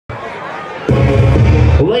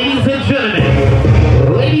Ladies and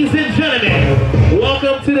gentlemen,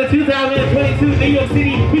 welcome to the 2022 New York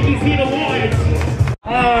City Kiki Awards.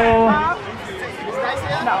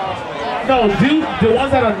 No, the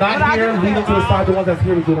ones that are not here, lead them to the side. The ones that's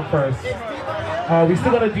here, we do them first. We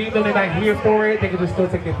still gonna deem them, they're not here for it. They can just still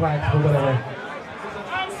take their flags or whatever.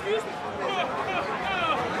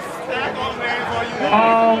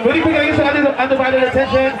 Really quick, I get some undivided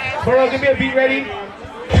attention. Bro, give me a beat ready.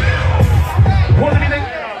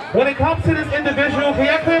 When it comes to this individual, can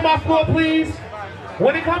y'all clear my floor, please?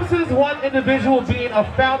 When it comes to this one individual being a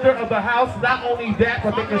founder of the house, not only that,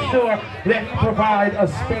 but making sure that he provides a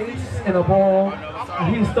space and a ball.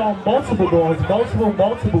 He's thrown multiple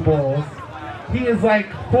balls. He is like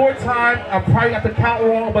 4-time, I probably got the count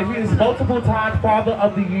wrong, but he is multiple-time Father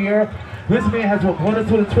of the Year. This man has gone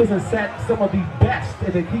into the twist and set some of the best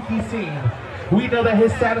in the Kiki scene. We know that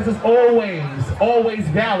his status is always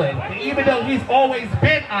valid. And even though he's always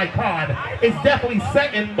been icon, it's definitely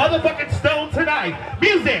set in motherfucking stone tonight.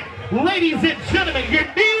 Music, ladies and gentlemen, your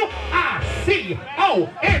new ICO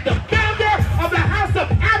and the founder of the House of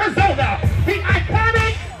Arizona, the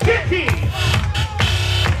iconic Kiki.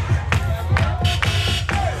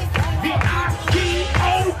 The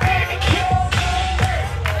ICO and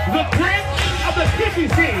the prince of the Kiki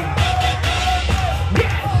scene.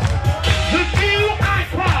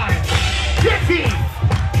 Kiki,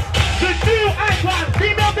 the new icon,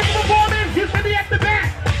 female big performance, used to be at the back.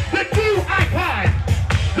 The new icon,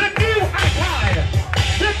 the new icon,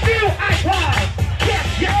 the new icon.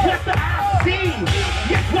 Yes, what the I see.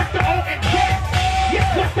 Yes, what the O and yes. Yes,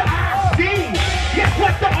 what the I see. Yes,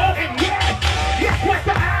 what the O and yes. Yes, what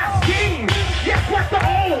the I see. Yes, what the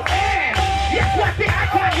O and yes, what the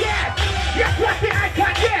icon, yes. Yes, what the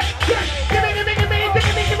icon, yes. Yes, give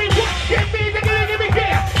me, what? Give me,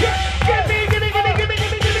 yeah. Yes, give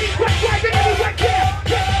me, what?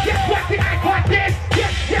 Yes, what the icon did.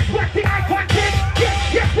 Yes, what the icon did.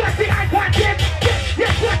 Yes, what the icon did.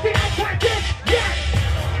 Yes, what the icon did. Yes.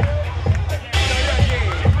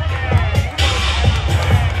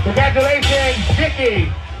 Congratulations, Kiki.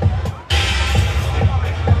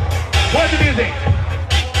 What's the music?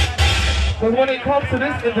 But when it comes to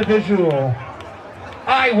this individual,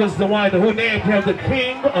 I was the one who named him the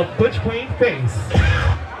king of Butch Queen Face.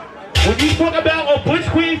 When you talk about a Butch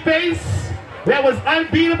Queen Face that was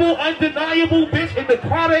unbeatable, undeniable, bitch, and the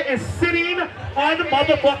Carter is sitting on the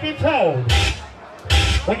motherfucking toes.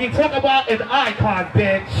 When you talk about an icon,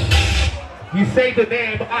 bitch, you say the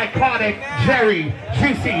name iconic Jerry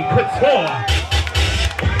Juicy Couture.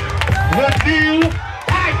 The new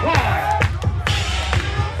icon.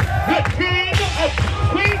 The king of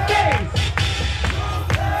Queen Face.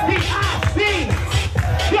 The IC.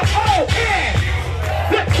 The ON.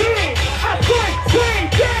 The king of Queen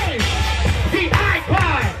Face. The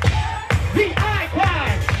icon. The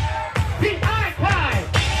icon. The icon.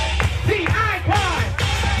 The icon.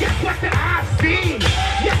 Yes, what the IC.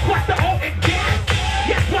 Yes, what the O and yes.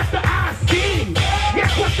 Yes, what the IC.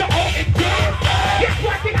 Yes, what the O and yes. Yes,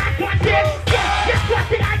 what the icon did. Yes, what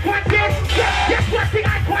the icon did. Yes, what the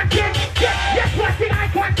icon did. Yes, what the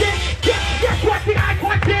icon did. Yes, what the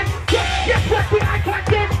icon did. Yes, what the icon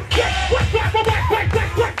did. What's up for what?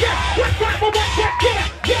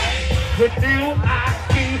 The new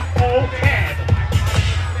ICON.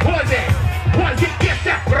 Was it? Get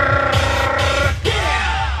that?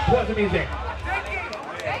 Yeah. What's the music?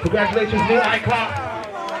 Congratulations, new icon.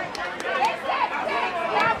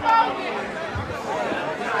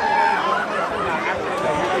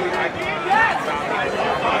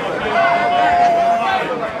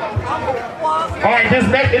 All right, this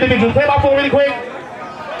next individual, play my phone really quick.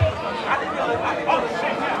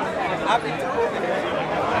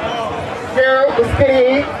 Girl, it's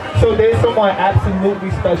Kiki. So there's someone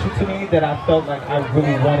absolutely special to me that I felt like I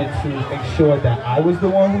really wanted to make sure that I was the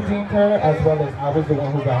one who deemed her, as well as I was the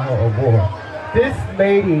one who got her award. This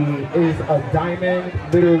lady is a diamond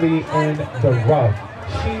literally in the rough.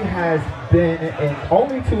 She has been in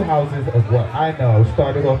only 2 houses of what I know.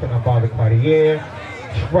 Started off in a Bar Cartier,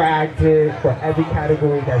 dragged it for every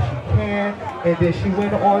category that she can, and then she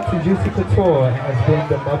went on to Juicy Couture and has been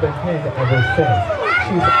the mother hen ever since.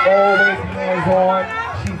 She's always hands-on.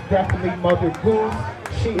 She's definitely Mother Goose.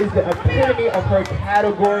 She is the epitome of her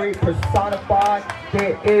category, personified.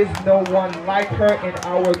 There is no one like her in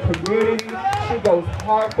our community. She goes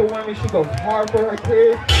hard for women. She goes hard for her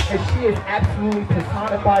kids. And she is absolutely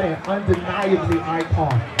personified and undeniably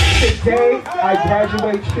icon. Today, I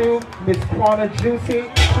graduate you, Miss Quana Juicy.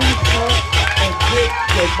 Please come and get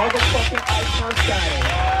your motherfucking icon status.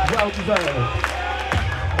 Well deserved.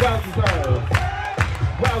 Well deserved.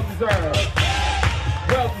 Well deserved.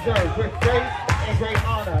 Well deserve with grace and great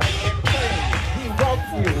honor and praise. We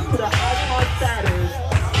welcome you to the icon status.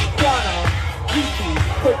 Fauna, Kiki,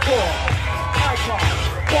 football, icon,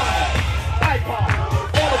 fauna, icon,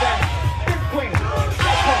 all around, big queen,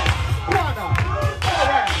 icon, fauna, all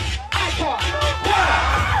around, icon, fauna,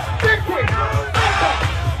 big queen, icon,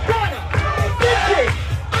 fauna, big queen,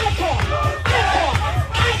 icon, icon,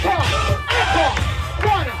 icon, icon,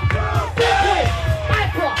 fauna, big queen,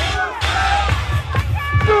 icon.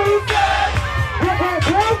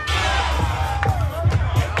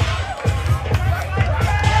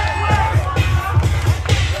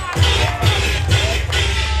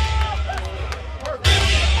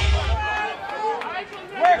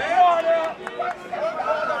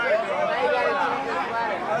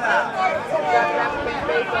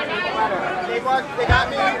 They got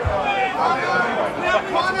me.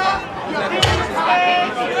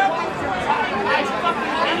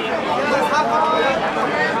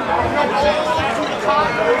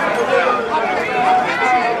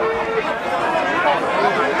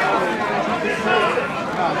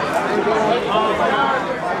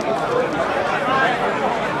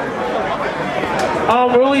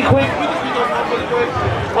 Really quick.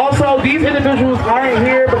 Also, these individuals aren't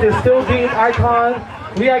here, but they're still being icons.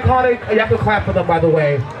 The iconic, you have to clap for them, by the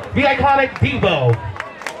way. The iconic Devo.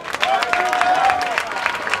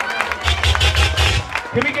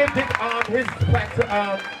 Can we give Dick his plaque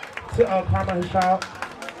to Karma, his child?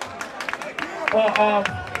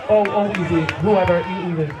 Easy. Whoever,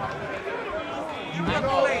 easy.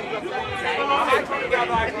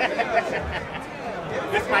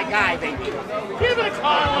 That's my guy, baby. Give it a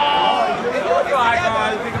call.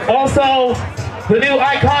 Also, the new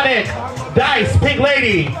iconic Dice Pink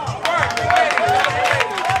Lady.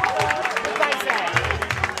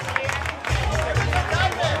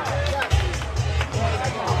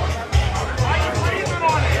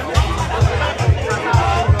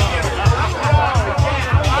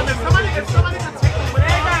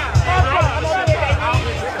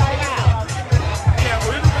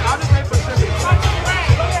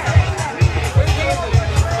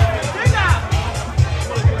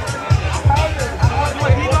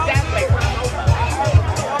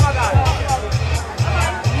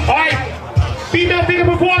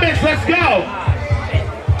 Let's go.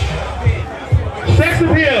 Sex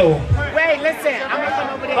appeal. Wait, listen. I'm gonna come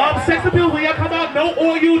over there. Sex appeal. When y'all come out, no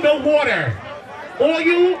oil, no water.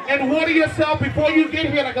 Oil and water yourself before you get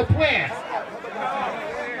here like a plant.